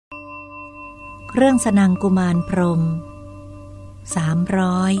เรื่องสนังกุมารพรหม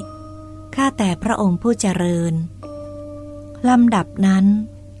300ข้าแต่พระองค์ผู้เจริญลำดับนั้น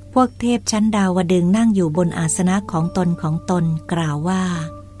พวกเทพชั้นดาวดึงส์นั่งอยู่บนอาสนะของตนกล่าวว่า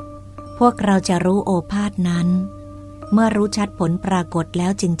พวกเราจะรู้โอภาสนั้นเมื่อรู้ชัดผลปรากฏแล้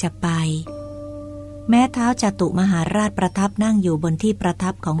วจึงจะไปแม้ท้าวจตุมหาราชประทับนั่งอยู่บนที่ประทั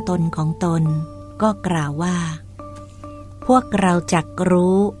บของตนก็กล่าวว่าพวกเราจัก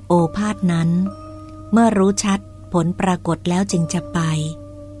รู้โอภาสนั้นเมื่อรู้ชัดผลปรากฏแล้วจึงจะไป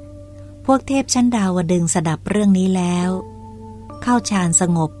พวกเทพชั้นดาวดึงส์สดับเรื่องนี้แล้วเข้าฌานส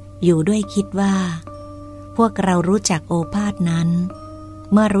งบอยู่ด้วยคิดว่าพวกเรารู้จักโอภาสนั้น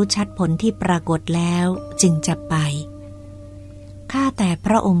เมื่อรู้ชัดผลที่ปรากฏแล้วจึงจะไปข้าแต่พ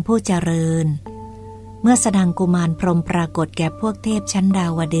ระองค์ผู้เจริญเมื่อสนังกุมารพรหมปรากฏแก่พวกเทพชั้นดา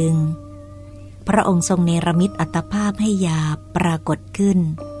วดึงส์พระองค์ทรงเนรมิตอัตภาพให้หยาบปรากฏขึ้น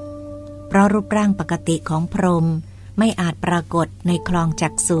เพราะรูปร่างปกติของพรหมไม่อาจปรากฏในคลองจั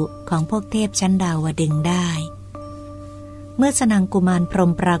กษุของพวกเทพชั้นดาวดึงส์ได้เมื่อสนังกุมารพรห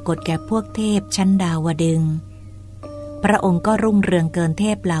มปรากฏแก่พวกเทพชั้นดาวดึงส์พระองค์ก็รุ่งเรืองเกินเท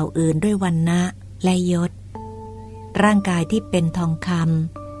พเหล่าอื่นด้วยวรรณะและยศร่างกายที่เป็นทองค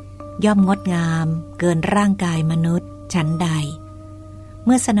ำย่อมงดงามเกินร่างกายมนุษย์ชั้นใดเ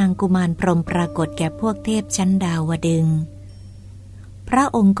มื่อสนังกุมารพรหมปรากฏแก่พวกเทพชั้นดาวดึงส์พระ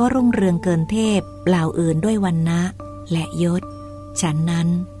องค์ก็รุ่งเรืองเกินเทพเหล่าอื่นด้วยวรรณะและยศฉันนั้น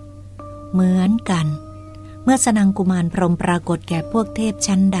เหมือนกันเมื่อสนังกุมารพรหมปรากฏแก่พวกเทพ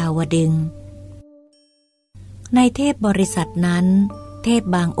ชั้นดาวดึงส์ในเทพบริษัทนั้นเทพ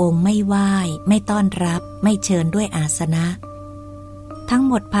บางองค์ไม่ไหว้ไม่ต้อนรับไม่เชิญด้วยอาสนะทั้ง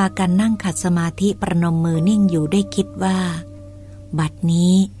หมดพากันนั่งขัดสมาธิประนมมือนิ่งอยู่ได้คิดว่าบัด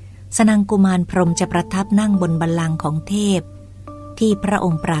นี้สนังกุมารพรหมจะประทับนั่งบนบัลลังก์ของเทพที่พระอ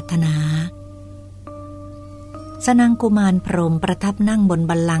งค์ปรารถนาสนังกุมารพรหมประทับนั่งบน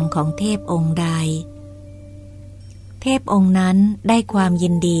บัลลังก์ของเทพองค์ใดเทพองค์นั้นได้ความยิ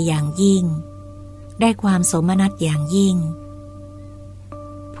นดีอย่างยิ่งได้ความโสมนัสอย่างยิ่ง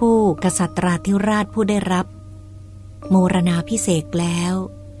ผู้กษัตราธิราชผู้ได้รับบูรณาภิเษกแล้ว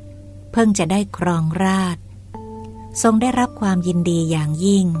เพิ่งจะได้ครองราชย์ทรงได้รับความยินดีอย่าง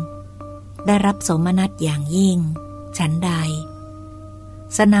ยิ่งได้รับโสมนัสอย่างยิ่งฉันใด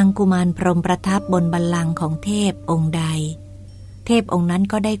สนังกุมารพรหมประทับบนบัลลังก์ของเทพองค์ใดเทพองค์นั้น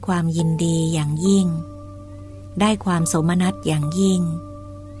ก็ได้ความยินดีอย่างยิ่งได้ความโสมนัสอย่างยิ่ง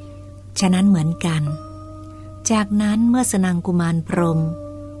ฉะนั้นเหมือนกันจากนั้นเมื่อสนังกุมารพรหม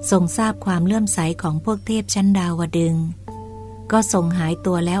ทรงทราบความเลื่อมใสของพวกเทพชั้นดาวดึงส์ก็ทรงหาย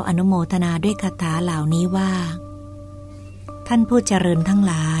ตัวแล้วอนุโมทนาด้วยคาถาเหล่านี้ว่าท่านผู้เจริญทั้ง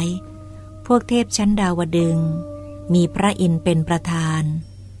หลายพวกเทพชั้นดาวดึงส์มีพระอินทร์เป็นประธาน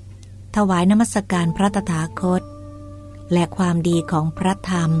ถวายนมัสการพระตถาคตและความดีของพระ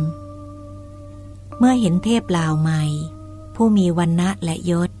ธรรมเมื่อเห็นเทพเหล่าใหม่ผู้มีวรรณะและ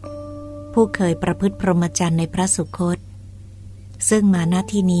ยศผู้เคยประพฤติพรหมจรรย์ในพระสุคตซึ่งมาณ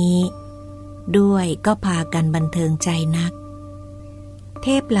ที่นี้ด้วยก็พากันบันเทิงใจนักเท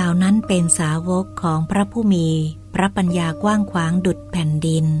พเหล่านั้นเป็นสาวกของพระผู้มีพระปัญญากว้างขวางดุจแผ่น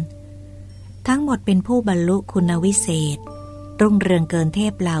ดินทั้งหมดเป็นผู้บรรลุคุณวิเศษรุ่งเรืองเกินเท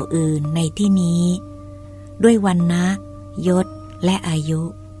พเหล่าอื่นในที่นี้ด้วยวรรณะยศและอายุ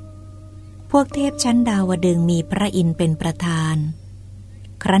พวกเทพชั้นดาวดึงส์มีพระอินทร์เป็นประธาน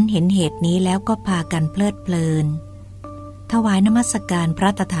ครั้นเห็นเหตุนี้แล้วก็พากันเพลิดเพลินถวายนมัสการพระ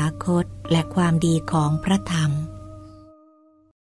ตถาคตและความดีของพระธรรม